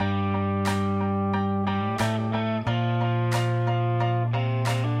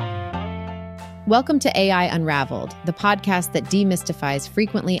Welcome to AI Unraveled, the podcast that demystifies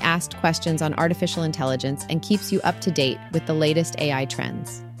frequently asked questions on artificial intelligence and keeps you up to date with the latest AI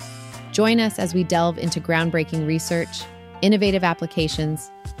trends. Join us as we delve into groundbreaking research, innovative applications,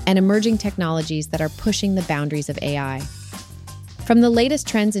 and emerging technologies that are pushing the boundaries of AI. From the latest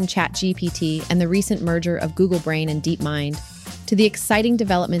trends in ChatGPT and the recent merger of Google Brain and DeepMind, to the exciting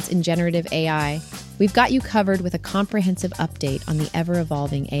developments in generative AI, we've got you covered with a comprehensive update on the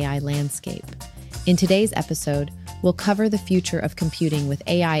ever-evolving AI landscape. In today's episode, we'll cover the future of computing with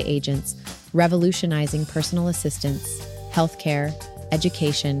AI agents revolutionizing personal assistance, healthcare,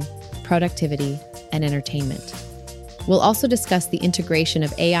 education, productivity, and entertainment. We'll also discuss the integration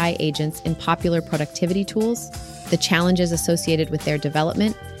of AI agents in popular productivity tools, the challenges associated with their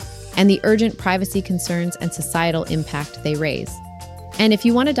development, and the urgent privacy concerns and societal impact they raise. And if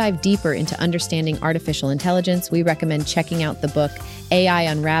you want to dive deeper into understanding artificial intelligence, we recommend checking out the book AI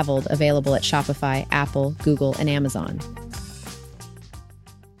Unraveled, available at Shopify, Apple, Google, and Amazon.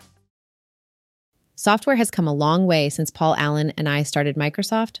 Software has come a long way since Paul Allen and I started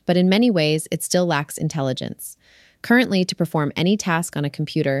Microsoft, but in many ways, it still lacks intelligence. Currently, to perform any task on a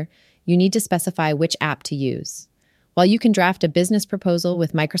computer, you need to specify which app to use. While you can draft a business proposal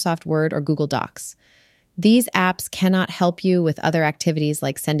with Microsoft Word or Google Docs, these apps cannot help you with other activities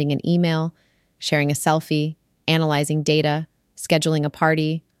like sending an email, sharing a selfie, analyzing data, scheduling a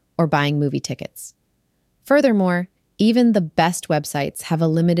party, or buying movie tickets. Furthermore, even the best websites have a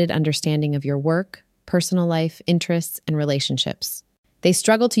limited understanding of your work, personal life, interests, and relationships. They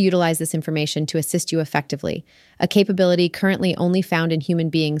struggle to utilize this information to assist you effectively, a capability currently only found in human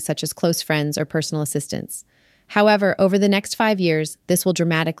beings such as close friends or personal assistants. However, over the next 5 years, this will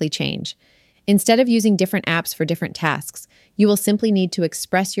dramatically change. Instead of using different apps for different tasks, you will simply need to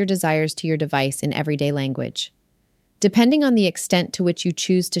express your desires to your device in everyday language. Depending on the extent to which you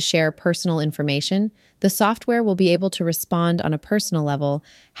choose to share personal information, the software will be able to respond on a personal level,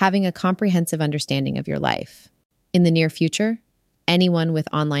 having a comprehensive understanding of your life. In the near future, anyone with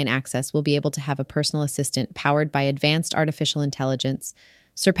online access will be able to have a personal assistant powered by advanced artificial intelligence,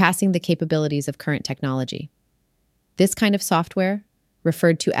 surpassing the capabilities of current technology. This kind of software,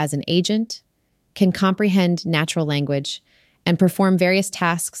 referred to as an agent, can comprehend natural language and perform various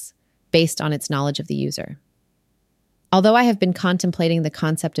tasks based on its knowledge of the user. Although I have been contemplating the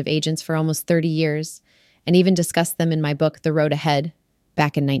concept of agents for almost 30 years, and even discussed them in my book, The Road Ahead,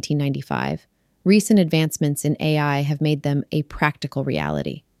 back in 1995, recent advancements in AI have made them a practical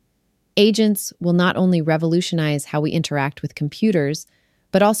reality. Agents will not only revolutionize how we interact with computers,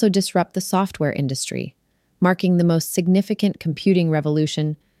 but also disrupt the software industry, marking the most significant computing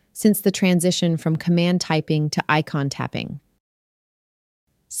revolution since the transition from command typing to icon tapping.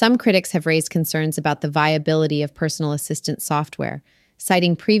 Some critics have raised concerns about the viability of personal assistant software,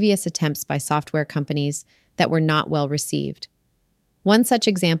 citing previous attempts by software companies that were not well received. One such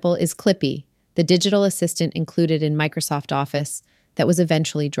example is Clippy, the digital assistant included in Microsoft Office that was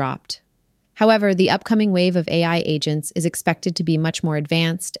eventually dropped. However, the upcoming wave of AI agents is expected to be much more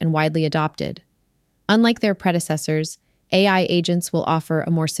advanced and widely adopted. Unlike their predecessors, AI agents will offer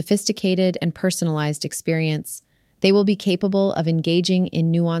a more sophisticated and personalized experience. They will be capable of engaging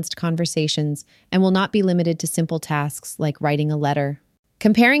in nuanced conversations and will not be limited to simple tasks like writing a letter.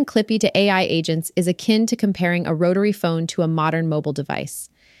 Comparing Clippy to AI agents is akin to comparing a rotary phone to a modern mobile device.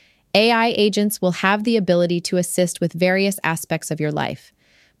 AI agents will have the ability to assist with various aspects of your life.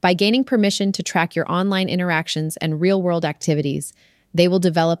 By gaining permission to track your online interactions and real-world activities, they will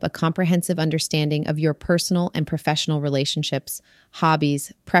develop a comprehensive understanding of your personal and professional relationships,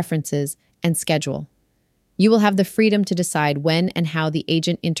 hobbies, preferences, and schedule. You will have the freedom to decide when and how the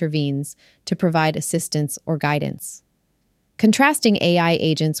agent intervenes to provide assistance or guidance. Contrasting AI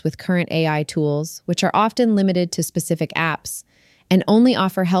agents with current AI tools, which are often limited to specific apps and only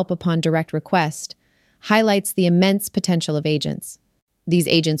offer help upon direct request, highlights the immense potential of agents. These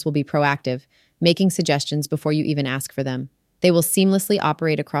agents will be proactive, making suggestions before you even ask for them. They will seamlessly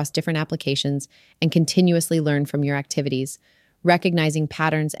operate across different applications and continuously learn from your activities, recognizing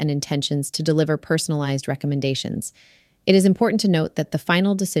patterns and intentions to deliver personalized recommendations. It is important to note that the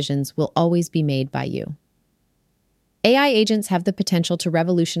final decisions will always be made by you. AI agents have the potential to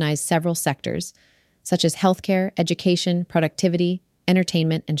revolutionize several sectors, such as healthcare, education, productivity,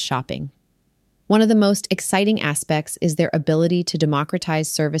 entertainment, and shopping. One of the most exciting aspects is their ability to democratize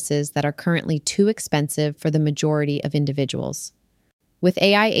services that are currently too expensive for the majority of individuals. With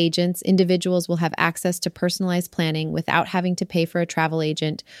AI agents, individuals will have access to personalized planning without having to pay for a travel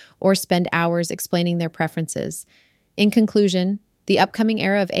agent or spend hours explaining their preferences. In conclusion, the upcoming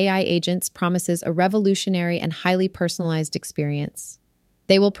era of AI agents promises a revolutionary and highly personalized experience.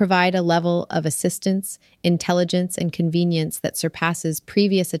 They will provide a level of assistance, intelligence, and convenience that surpasses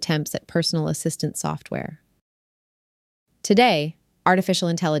previous attempts at personal assistant software. Today, artificial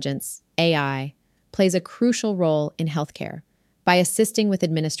intelligence, AI, plays a crucial role in healthcare by assisting with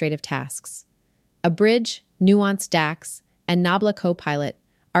administrative tasks. Abridge, Nuance DAX, and Nabla Copilot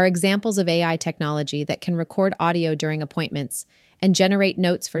are examples of AI technology that can record audio during appointments and generate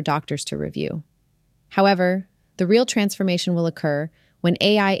notes for doctors to review. However, the real transformation will occur when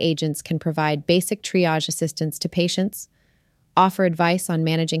AI agents can provide basic triage assistance to patients, offer advice on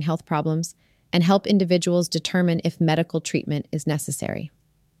managing health problems, and help individuals determine if medical treatment is necessary.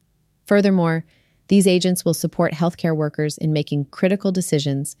 Furthermore, these agents will support healthcare workers in making critical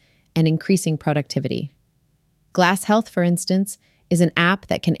decisions and increasing productivity. Glass Health, for instance, is an app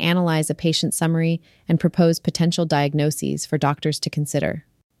that can analyze a patient summary and propose potential diagnoses for doctors to consider.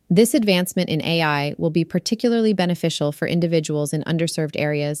 This advancement in AI will be particularly beneficial for individuals in underserved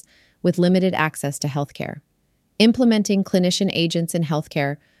areas with limited access to healthcare. Implementing clinician agents in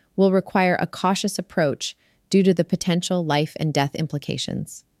healthcare will require a cautious approach due to the potential life and death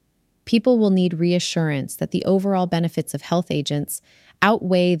implications. People will need reassurance that the overall benefits of health agents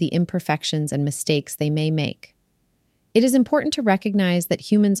outweigh the imperfections and mistakes they may make. It is important to recognize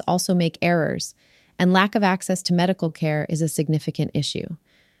that humans also make errors, and lack of access to medical care is a significant issue.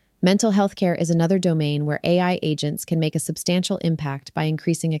 Mental health care is another domain where AI agents can make a substantial impact by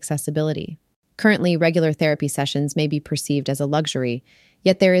increasing accessibility. Currently, regular therapy sessions may be perceived as a luxury,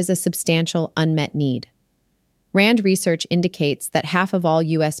 yet there is a substantial unmet need. RAND research indicates that half of all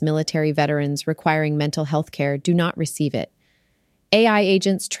U.S. military veterans requiring mental health care do not receive it. AI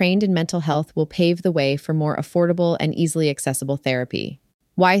agents trained in mental health will pave the way for more affordable and easily accessible therapy.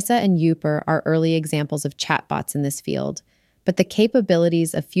 WISA and Uper are early examples of chatbots in this field, but the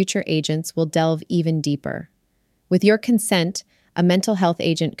capabilities of future agents will delve even deeper. With your consent, a mental health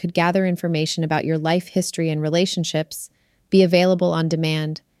agent could gather information about your life history and relationships, be available on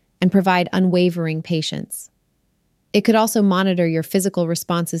demand, and provide unwavering patience. It could also monitor your physical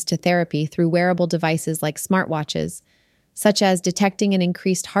responses to therapy through wearable devices like smartwatches, such as detecting an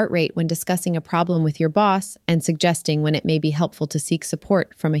increased heart rate when discussing a problem with your boss and suggesting when it may be helpful to seek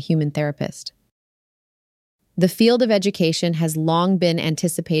support from a human therapist. The field of education has long been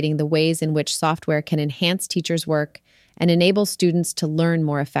anticipating the ways in which software can enhance teachers' work and enable students to learn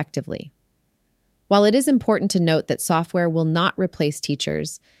more effectively. While it is important to note that software will not replace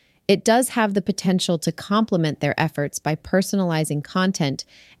teachers, it does have the potential to complement their efforts by personalizing content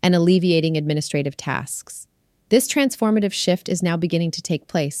and alleviating administrative tasks. This transformative shift is now beginning to take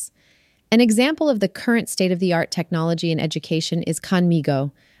place. An example of the current state-of-the-art technology in education is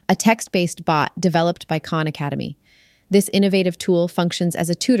Khanmigo, a text-based bot developed by Khan Academy. This innovative tool functions as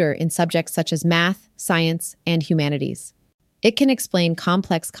a tutor in subjects such as math, science, and humanities. It can explain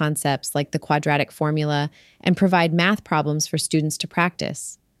complex concepts like the quadratic formula and provide math problems for students to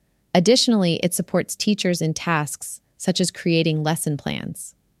practice. Additionally, it supports teachers in tasks such as creating lesson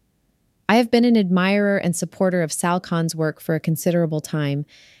plans. I have been an admirer and supporter of Sal Khan's work for a considerable time,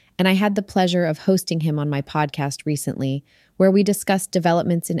 and I had the pleasure of hosting him on my podcast recently, where we discussed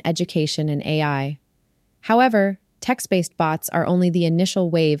developments in education and AI. However, text-based bots are only the initial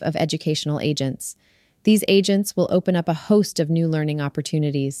wave of educational agents. These agents will open up a host of new learning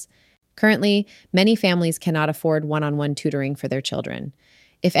opportunities. Currently, many families cannot afford one-on-one tutoring for their children.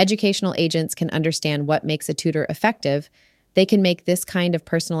 If educational agents can understand what makes a tutor effective, they can make this kind of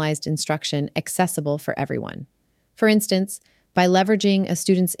personalized instruction accessible for everyone. For instance, by leveraging a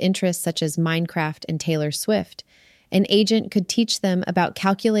student's interests such as Minecraft and Taylor Swift, an agent could teach them about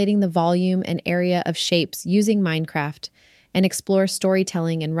calculating the volume and area of shapes using Minecraft and explore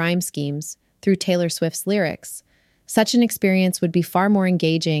storytelling and rhyme schemes through Taylor Swift's lyrics. Such an experience would be far more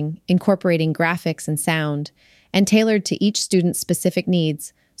engaging, incorporating graphics and sound, and tailored to each student's specific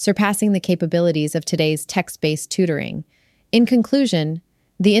needs, surpassing the capabilities of today's text-based tutoring. In conclusion,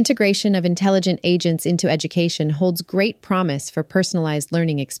 the integration of intelligent agents into education holds great promise for personalized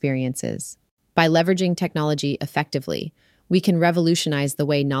learning experiences. By leveraging technology effectively, we can revolutionize the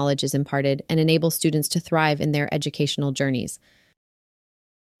way knowledge is imparted and enable students to thrive in their educational journeys.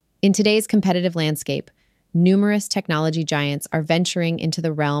 In today's competitive landscape, numerous technology giants are venturing into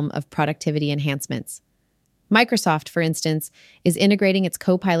the realm of productivity enhancements. Microsoft, for instance, is integrating its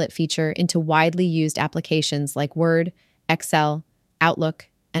Copilot feature into widely used applications like Word, Excel, Outlook,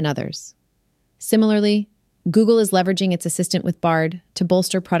 and others. Similarly, Google is leveraging its assistant with Bard to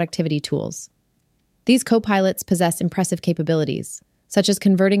bolster productivity tools. These copilots possess impressive capabilities, such as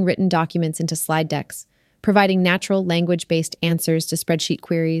converting written documents into slide decks, providing natural language-based answers to spreadsheet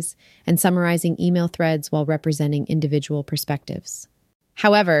queries, and summarizing email threads while representing individual perspectives.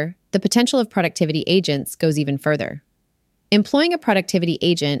 However, the potential of productivity agents goes even further. Employing a productivity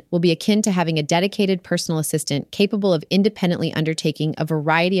agent will be akin to having a dedicated personal assistant capable of independently undertaking a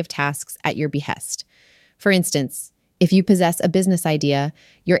variety of tasks at your behest. For instance, if you possess a business idea,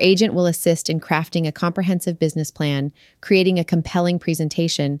 your agent will assist in crafting a comprehensive business plan, creating a compelling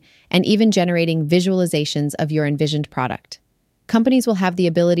presentation, and even generating visualizations of your envisioned product. Companies will have the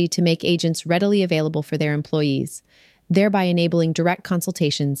ability to make agents readily available for their employees, thereby enabling direct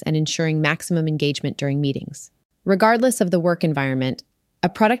consultations and ensuring maximum engagement during meetings. Regardless of the work environment, a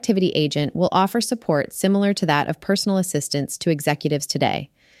productivity agent will offer support similar to that of personal assistants to executives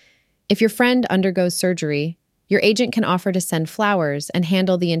today. If your friend undergoes surgery, your agent can offer to send flowers and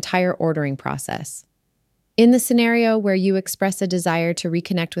handle the entire ordering process. In the scenario where you express a desire to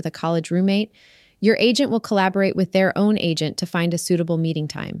reconnect with a college roommate, your agent will collaborate with their own agent to find a suitable meeting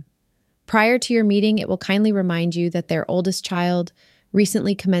time. Prior to your meeting, it will kindly remind you that their oldest child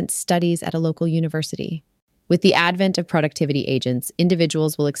recently commenced studies at a local university. With the advent of productivity agents,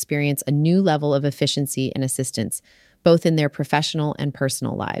 individuals will experience a new level of efficiency and assistance, both in their professional and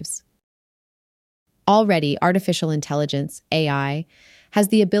personal lives. Already, artificial intelligence, AI, has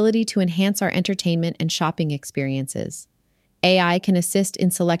the ability to enhance our entertainment and shopping experiences. AI can assist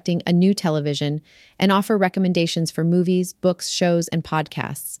in selecting a new television and offer recommendations for movies, books, shows, and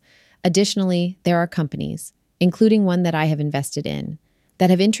podcasts. Additionally, there are companies, including one that I have invested in, that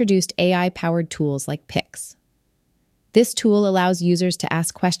have introduced AI-powered tools like Pix. This tool allows users to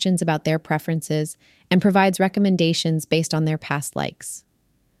ask questions about their preferences and provides recommendations based on their past likes.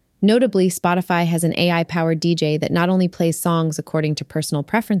 Notably, Spotify has an AI-powered DJ that not only plays songs according to personal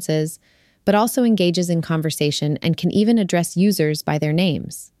preferences, but also engages in conversation and can even address users by their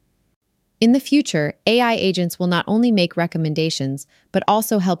names. In the future, AI agents will not only make recommendations, but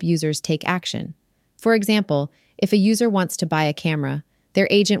also help users take action. For example, if a user wants to buy a camera, their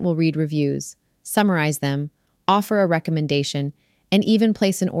agent will read reviews, summarize them, offer a recommendation, and even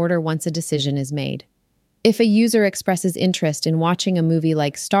place an order once a decision is made. If a user expresses interest in watching a movie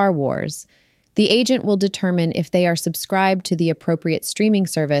like Star Wars, the agent will determine if they are subscribed to the appropriate streaming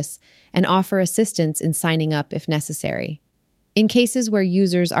service and offer assistance in signing up if necessary. In cases where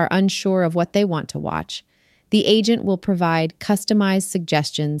users are unsure of what they want to watch, the agent will provide customized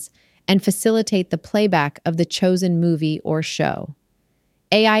suggestions and facilitate the playback of the chosen movie or show.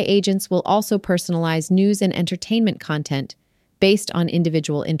 AI agents will also personalize news and entertainment content based on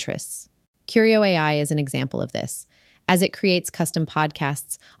individual interests. Curio AI is an example of this, as it creates custom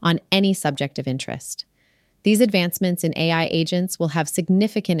podcasts on any subject of interest. These advancements in AI agents will have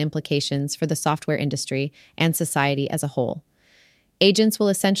significant implications for the software industry and society as a whole. Agents will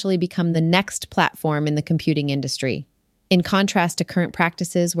essentially become the next platform in the computing industry. In contrast to current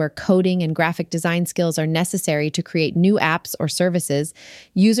practices where coding and graphic design skills are necessary to create new apps or services,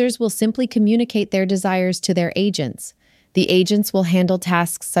 users will simply communicate their desires to their agents. The agents will handle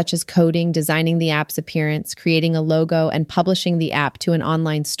tasks such as coding, designing the app's appearance, creating a logo, and publishing the app to an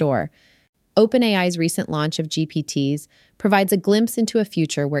online store. OpenAI's recent launch of GPTs provides a glimpse into a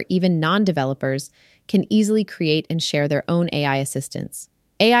future where even non-developers can easily create and share their own AI assistants.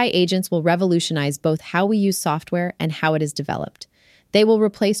 AI agents will revolutionize both how we use software and how it is developed. They will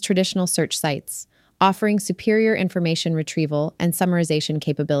replace traditional search sites, offering superior information retrieval and summarization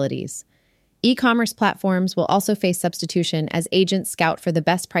capabilities. E-commerce platforms will also face substitution as agents scout for the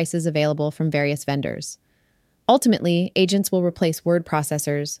best prices available from various vendors. Ultimately, agents will replace word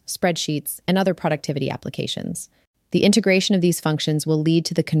processors, spreadsheets, and other productivity applications. The integration of these functions will lead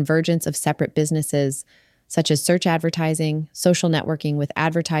to the convergence of separate businesses, such as search advertising, social networking with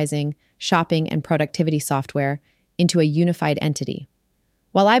advertising, shopping, and productivity software, into a unified entity.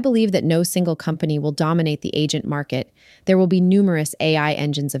 While I believe that no single company will dominate the agent market, there will be numerous AI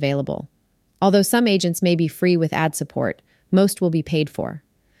engines available. Although some agents may be free with ad support, most will be paid for.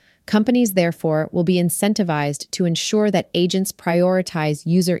 Companies, therefore, will be incentivized to ensure that agents prioritize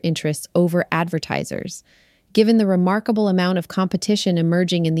user interests over advertisers. Given the remarkable amount of competition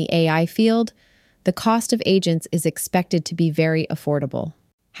emerging in the AI field, the cost of agents is expected to be very affordable.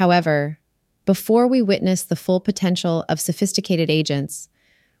 However, before we witness the full potential of sophisticated agents,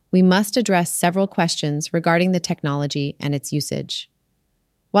 we must address several questions regarding the technology and its usage.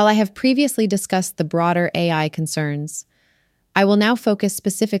 While I have previously discussed the broader AI concerns, I will now focus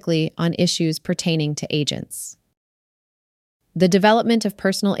specifically on issues pertaining to agents. The development of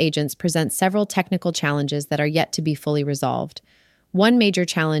personal agents presents several technical challenges that are yet to be fully resolved. One major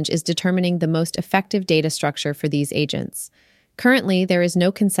challenge is determining the most effective data structure for these agents. Currently, there is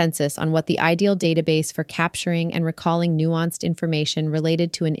no consensus on what the ideal database for capturing and recalling nuanced information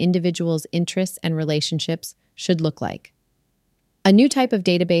related to an individual's interests and relationships should look like. A new type of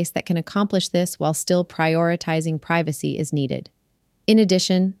database that can accomplish this while still prioritizing privacy is needed. In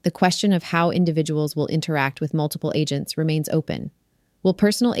addition, the question of how individuals will interact with multiple agents remains open. Will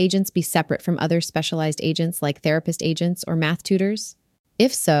personal agents be separate from other specialized agents like therapist agents or math tutors?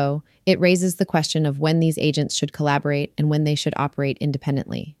 If so, it raises the question of when these agents should collaborate and when they should operate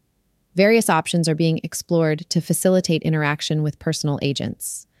independently. Various options are being explored to facilitate interaction with personal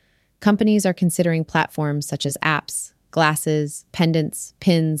agents. Companies are considering platforms such as apps, glasses, pendants,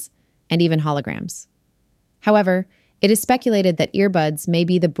 pins, and even holograms. However, it is speculated that earbuds may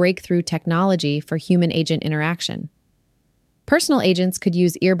be the breakthrough technology for human-agent interaction. Personal agents could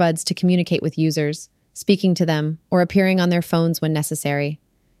use earbuds to communicate with users, speaking to them, or appearing on their phones when necessary.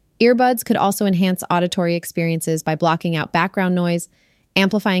 Earbuds could also enhance auditory experiences by blocking out background noise,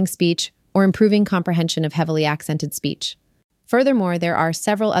 amplifying speech, or improving comprehension of heavily accented speech. Furthermore, there are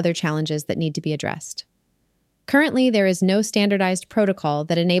several other challenges that need to be addressed. Currently, there is no standardized protocol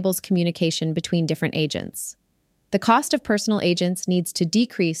that enables communication between different agents. The cost of personal agents needs to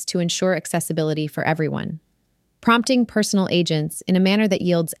decrease to ensure accessibility for everyone. Prompting personal agents in a manner that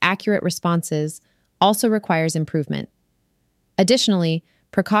yields accurate responses also requires improvement. Additionally,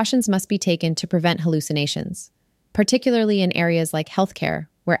 precautions must be taken to prevent hallucinations, particularly in areas like healthcare,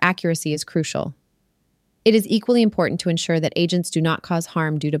 where accuracy is crucial. It is equally important to ensure that agents do not cause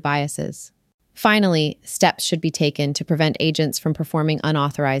harm due to biases. Finally, steps should be taken to prevent agents from performing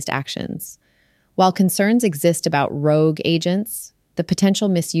unauthorized actions. While concerns exist about rogue agents, the potential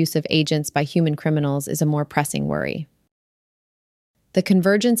misuse of agents by human criminals is a more pressing worry. The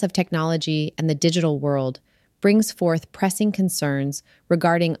convergence of technology and the digital world brings forth pressing concerns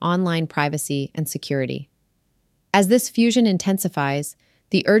regarding online privacy and security. As this fusion intensifies,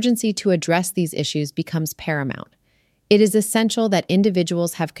 the urgency to address these issues becomes paramount. It is essential that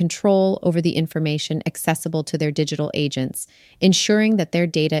individuals have control over the information accessible to their digital agents, ensuring that their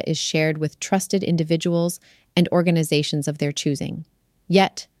data is shared with trusted individuals and organizations of their choosing.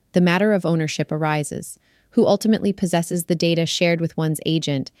 Yet, the matter of ownership arises. Who ultimately possesses the data shared with one's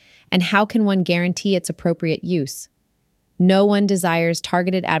agent, and how can one guarantee its appropriate use? No one desires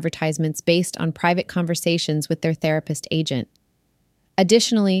targeted advertisements based on private conversations with their therapist agent.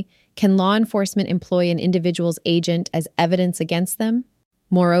 Additionally, can law enforcement employ an individual's agent as evidence against them?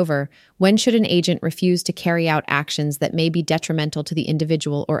 Moreover, when should an agent refuse to carry out actions that may be detrimental to the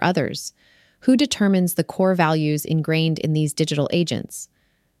individual or others? Who determines the core values ingrained in these digital agents?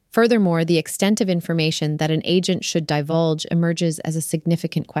 Furthermore, the extent of information that an agent should divulge emerges as a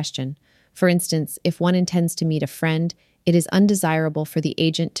significant question. For instance, if one intends to meet a friend, it is undesirable for the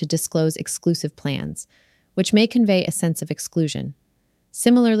agent to disclose exclusive plans, which may convey a sense of exclusion.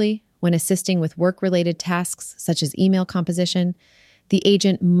 Similarly, when assisting with work-related tasks such as email composition, the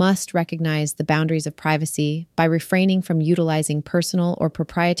agent must recognize the boundaries of privacy by refraining from utilizing personal or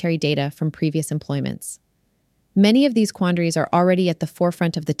proprietary data from previous employments. Many of these quandaries are already at the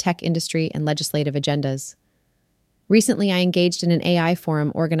forefront of the tech industry and legislative agendas. Recently, I engaged in an AI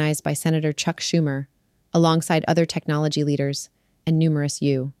forum organized by Senator Chuck Schumer, alongside other technology leaders and numerous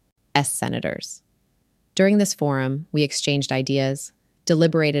U.S. senators. During this forum, we exchanged ideas,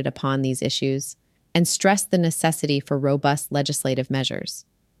 deliberated upon these issues, and stressed the necessity for robust legislative measures.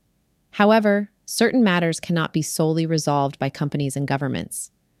 However, certain matters cannot be solely resolved by companies and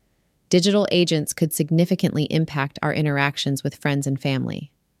governments. Digital agents could significantly impact our interactions with friends and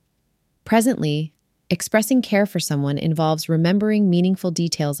family. Presently, expressing care for someone involves remembering meaningful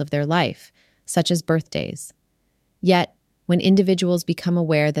details of their life, such as birthdays. Yet, when individuals become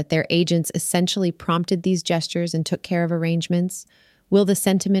aware that their agents essentially prompted these gestures and took care of arrangements, will the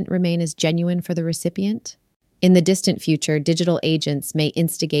sentiment remain as genuine for the recipient? In the distant future, digital agents may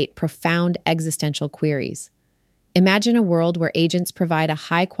instigate profound existential queries. Imagine a world where agents provide a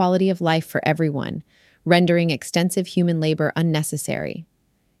high quality of life for everyone, rendering extensive human labor unnecessary.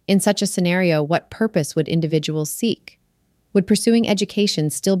 In such a scenario, what purpose would individuals seek? Would pursuing education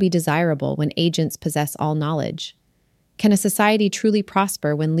still be desirable when agents possess all knowledge? Can a society truly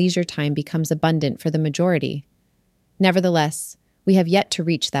prosper when leisure time becomes abundant for the majority? Nevertheless, we have yet to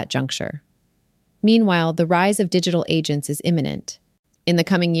reach that juncture. Meanwhile, the rise of digital agents is imminent. In the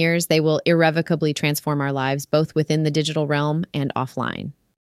coming years, they will irrevocably transform our lives, both within the digital realm and offline.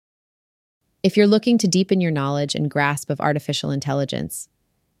 If you're looking to deepen your knowledge and grasp of artificial intelligence,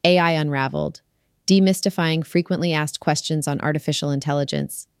 AI Unraveled, Demystifying Frequently Asked Questions on Artificial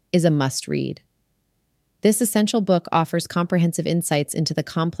Intelligence, is a must-read. This essential book offers comprehensive insights into the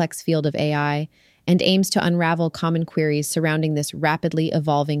complex field of AI and aims to unravel common queries surrounding this rapidly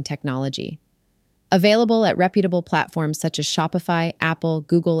evolving technology. Available at reputable platforms such as Shopify, Apple,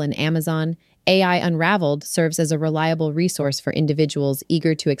 Google, and Amazon, AI Unraveled serves as a reliable resource for individuals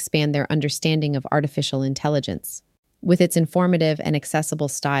eager to expand their understanding of artificial intelligence. With its informative and accessible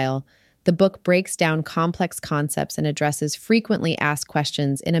style, the book breaks down complex concepts and addresses frequently asked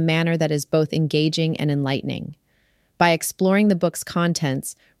questions in a manner that is both engaging and enlightening. By exploring the book's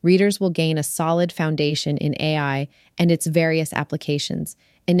contents, readers will gain a solid foundation in AI and its various applications,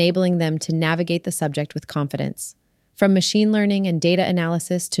 enabling them to navigate the subject with confidence. From machine learning and data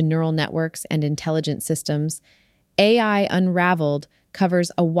analysis to neural networks and intelligent systems, AI Unraveled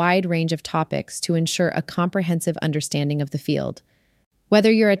covers a wide range of topics to ensure a comprehensive understanding of the field.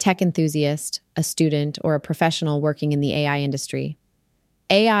 Whether you're a tech enthusiast, a student, or a professional working in the AI industry,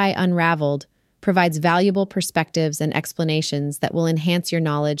 AI Unraveled provides valuable perspectives and explanations that will enhance your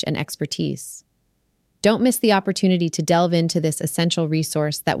knowledge and expertise. Don't miss the opportunity to delve into this essential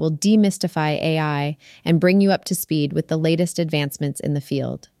resource that will demystify AI and bring you up to speed with the latest advancements in the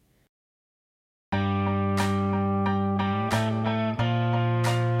field.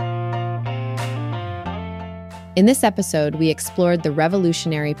 In this episode, we explored the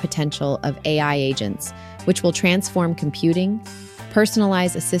revolutionary potential of AI agents, which will transform computing,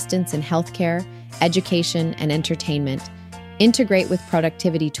 personalize assistance in healthcare, education, and entertainment, integrate with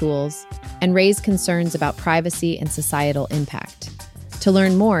productivity tools, and raise concerns about privacy and societal impact. To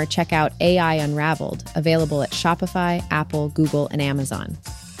learn more, check out AI Unraveled, available at Shopify, Apple, Google, and Amazon.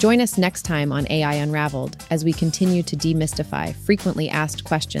 Join us next time on AI Unraveled as we continue to demystify frequently asked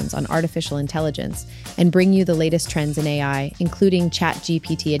questions on artificial intelligence and bring you the latest trends in AI, including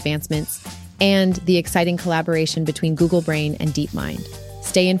ChatGPT advancements and the exciting collaboration between Google Brain and DeepMind.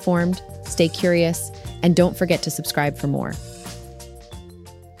 Stay informed, stay curious, and don't forget to subscribe for more.